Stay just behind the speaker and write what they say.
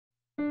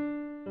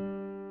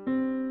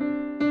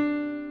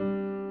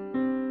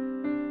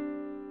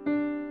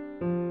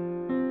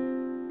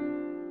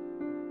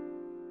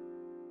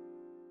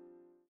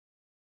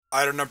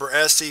Item number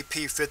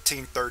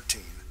SCP-1513.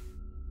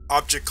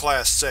 Object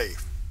Class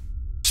Safe.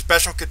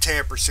 Special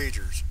Containment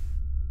Procedures.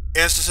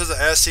 Instances of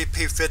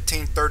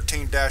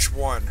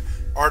SCP-1513-1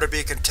 are to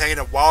be contained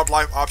in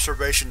wildlife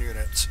observation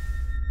units.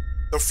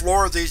 The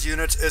floor of these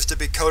units is to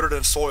be coated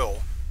in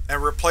soil,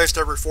 and replaced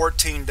every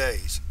 14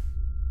 days.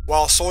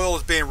 While soil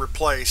is being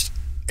replaced,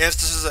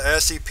 instances of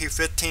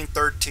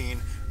SCP-1513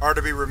 are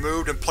to be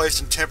removed and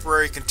placed in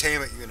temporary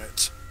containment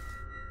units.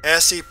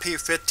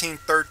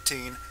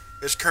 SCP-1513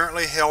 is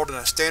currently held in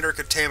a standard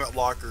containment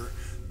locker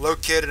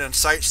located in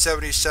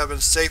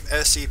Site-77's Safe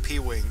SCP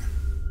Wing.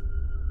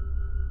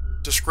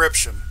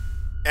 Description: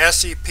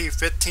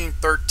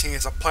 SCP-1513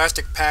 is a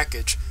plastic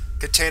package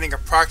containing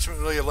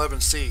approximately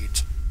 11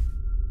 seeds.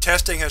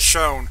 Testing has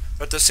shown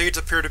that the seeds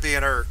appear to be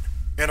inert,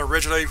 and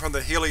originating from the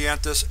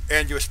Helianthus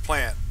annuus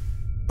plant.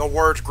 The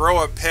words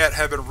 "Grow a Pet"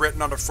 have been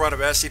written on the front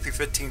of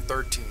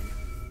SCP-1513.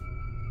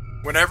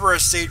 Whenever a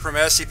seed from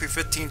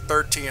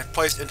SCP-1513 is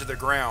placed into the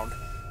ground,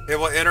 it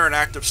will enter an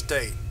active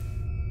state.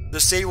 The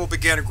seed will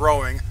begin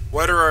growing,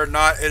 whether or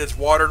not it is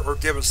watered or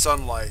given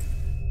sunlight.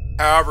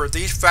 However,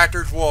 these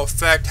factors will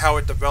affect how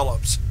it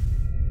develops.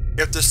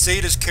 If the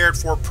seed is cared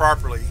for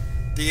properly,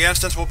 the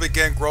instance will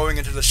begin growing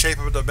into the shape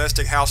of a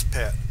domestic house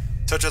pet,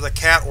 such as a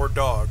cat or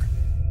dog.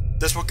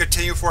 This will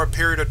continue for a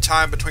period of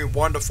time between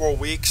 1 to 4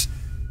 weeks,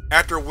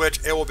 after which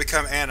it will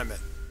become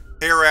animate.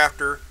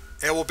 Hereafter,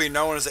 it will be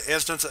known as the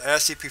instance of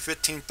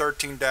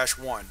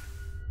SCP-1513-1.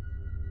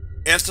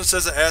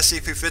 Instances of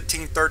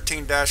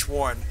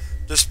SCP-1513-1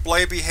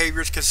 display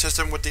behaviors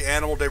consistent with the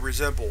animal they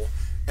resemble,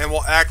 and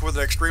will act with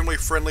an extremely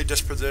friendly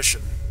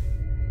disposition.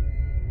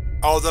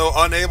 Although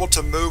unable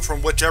to move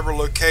from whichever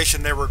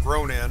location they were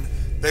grown in,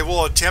 they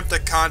will attempt to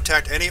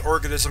contact any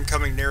organism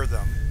coming near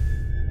them.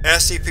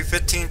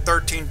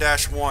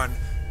 SCP-1513-1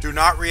 do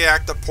not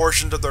react to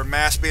portions of their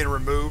mass being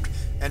removed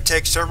and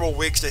take several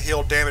weeks to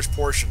heal damaged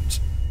portions.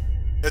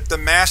 If the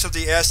mass of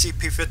the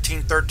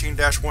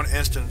SCP-1513-1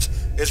 instance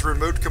is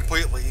removed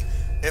completely,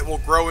 it will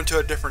grow into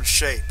a different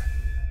shape.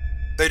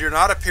 They do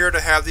not appear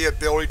to have the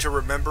ability to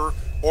remember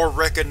or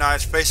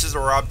recognize faces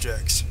or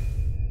objects.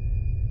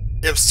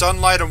 If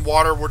sunlight and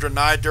water were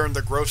denied during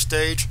the growth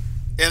stage,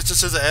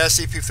 instances of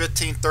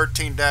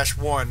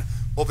SCP-1513-1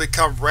 will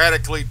become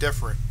radically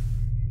different.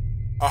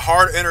 A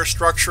hard inner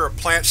structure of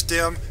plant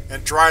stem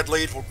and dried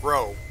leaves will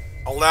grow,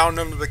 allowing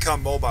them to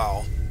become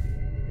mobile.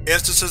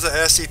 Instances of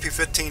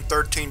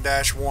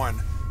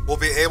SCP-1513-1 will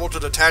be able to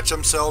detach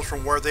themselves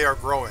from where they are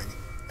growing,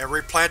 and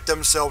replant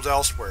themselves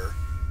elsewhere.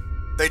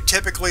 They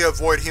typically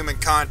avoid human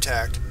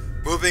contact,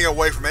 moving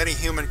away from any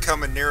human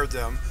coming near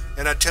them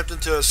and attempting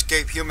to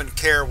escape human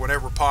care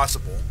whenever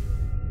possible.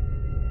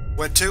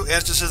 When two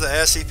instances of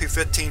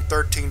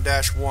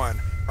SCP-1513-1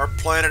 are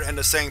planted in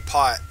the same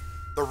pot,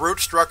 the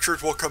root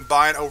structures will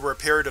combine over a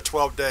period of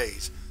 12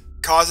 days,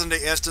 causing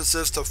the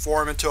instances to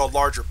form into a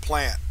larger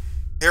plant,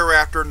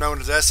 hereafter known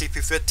as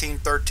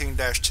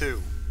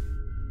SCP-1513-2.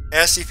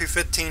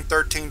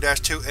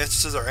 SCP-1513-2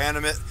 instances are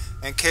animate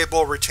and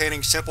capable of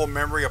retaining simple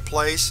memory of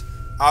place,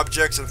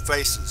 objects, and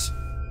faces.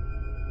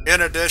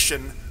 In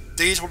addition,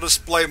 these will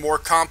display more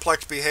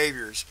complex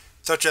behaviors,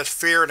 such as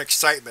fear and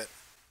excitement.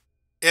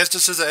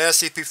 Instances of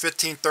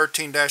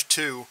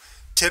SCP-1513-2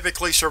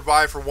 typically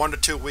survive for 1 to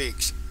 2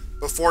 weeks,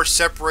 before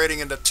separating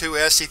into two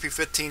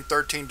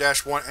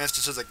SCP-1513-1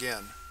 instances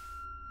again.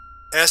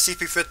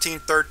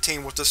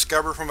 SCP-1513 was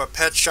discovered from a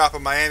pet shop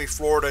in Miami,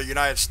 Florida,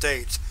 United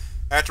States,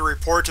 after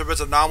reports of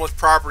its anomalous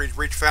properties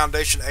reached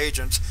Foundation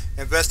agents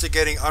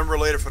investigating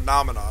unrelated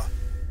phenomena.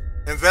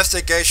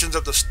 Investigations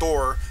of the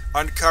store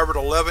uncovered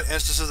 11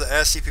 instances of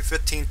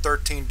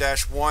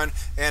SCP-1513-1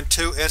 and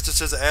 2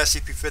 instances of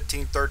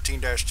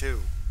SCP-1513-2.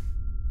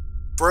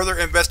 Further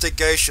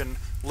investigation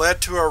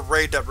led to a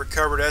raid that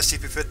recovered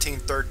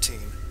SCP-1513.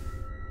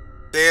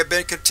 They had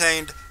been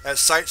contained at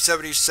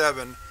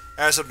Site-77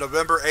 as of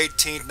November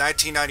 18,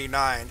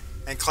 1999,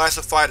 and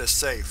classified as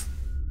safe.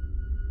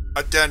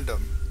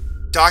 Addendum: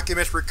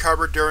 documents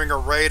recovered during a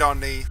raid on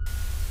the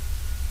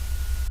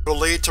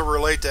believed to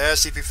relate to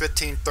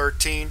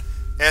SCP-1513,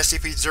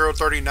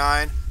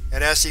 SCP-039,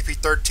 and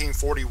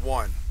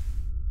SCP-1341.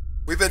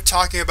 We've been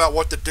talking about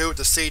what to do with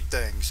the seed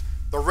things.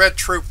 The Red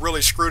Troop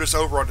really screwed us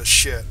over on this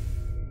shit.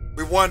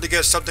 We wanted to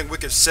get something we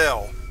could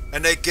sell,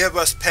 and they give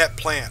us pet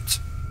plants.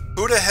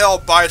 Who the hell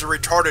buys a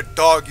retarded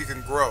dog you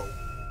can grow?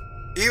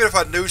 Even if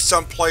I knew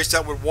some place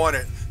that would want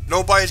it,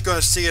 nobody's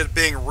gonna see it as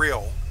being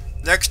real.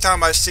 Next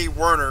time I see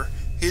Werner,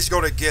 he's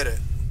gonna get it.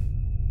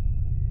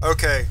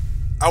 Okay,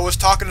 I was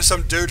talking to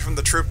some dudes from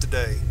the troop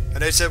today,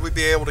 and they said we'd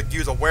be able to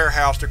use a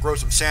warehouse to grow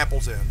some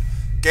samples in.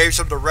 Gave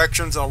some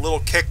directions and a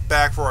little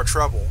kickback for our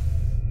trouble.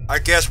 I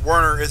guess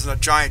Werner isn't a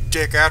giant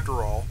dick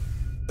after all.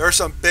 There's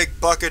some big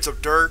buckets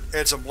of dirt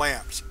and some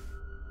lamps.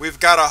 We've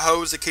got a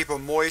hose to keep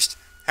them moist,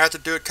 have to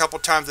do it a couple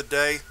times a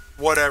day,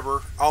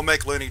 whatever, I'll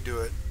make Lenny do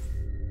it.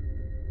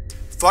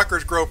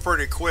 Fuckers grow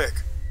pretty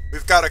quick.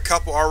 We've got a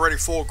couple already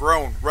full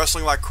grown,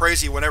 rustling like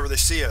crazy whenever they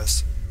see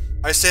us.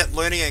 I sent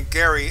Lenny and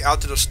Gary out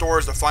to the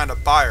stores to find a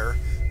buyer,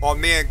 while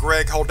me and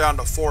Greg hold down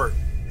the fort.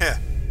 Heh,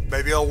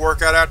 maybe it'll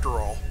work out after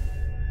all.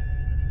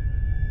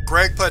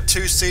 Greg put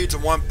 2 seeds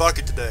in one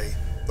bucket today,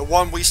 the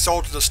one we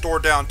sold to the store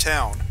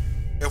downtown.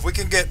 If we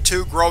can get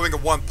 2 growing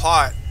in one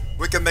pot,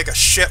 we can make a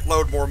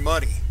shitload more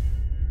money.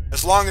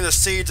 As long as the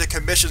seeds and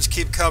commissions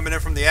keep coming in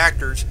from the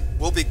actors,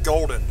 we'll be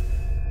golden.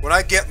 When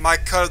I get my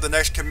cut of the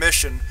next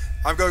commission,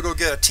 I'm gonna go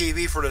get a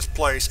TV for this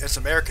place and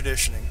some air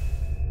conditioning.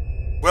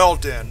 Well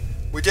then,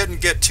 we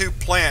didn't get 2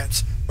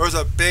 plants. There was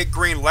a big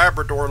green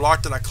Labrador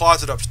locked in a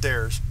closet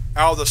upstairs,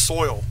 out of the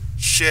soil.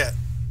 Shit.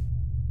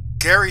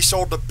 Gary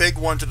sold the big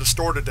one to the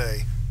store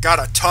today. Got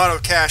a ton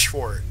of cash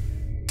for it.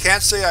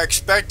 Can't say I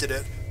expected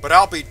it, but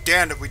I'll be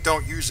damned if we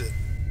don't use it.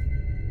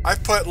 I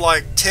put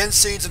like 10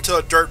 seeds into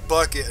a dirt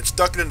bucket and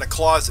stuck it in the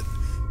closet.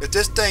 If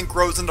this thing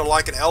grows into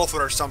like an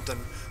elephant or something,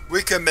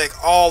 we can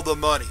make all the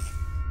money.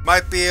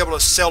 Might be able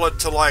to sell it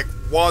to like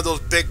one of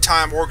those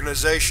big-time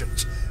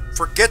organizations.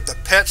 Forget the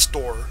pet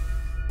store.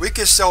 We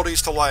can sell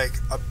these to like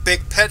a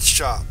big pet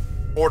shop,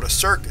 or the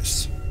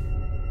circus.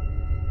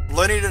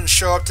 Lenny didn't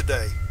show up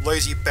today,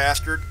 lazy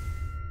bastard.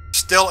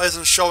 Still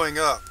isn't showing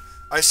up.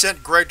 I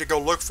sent Greg to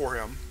go look for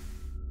him.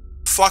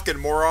 Fucking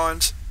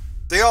morons.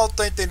 They all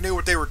think they knew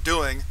what they were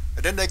doing,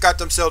 and then they got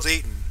themselves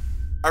eaten.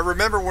 I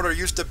remember when there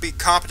used to be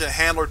competent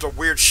handlers of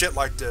weird shit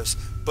like this,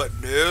 but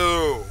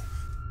no.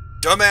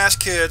 Dumbass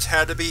kids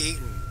had to be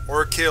eaten,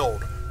 or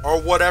killed, or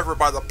whatever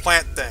by the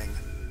plant thing.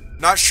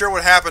 Not sure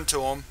what happened to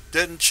them,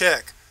 didn't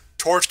check.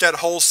 Torched that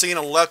whole scene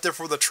and left it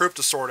for the troop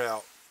to sort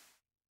out.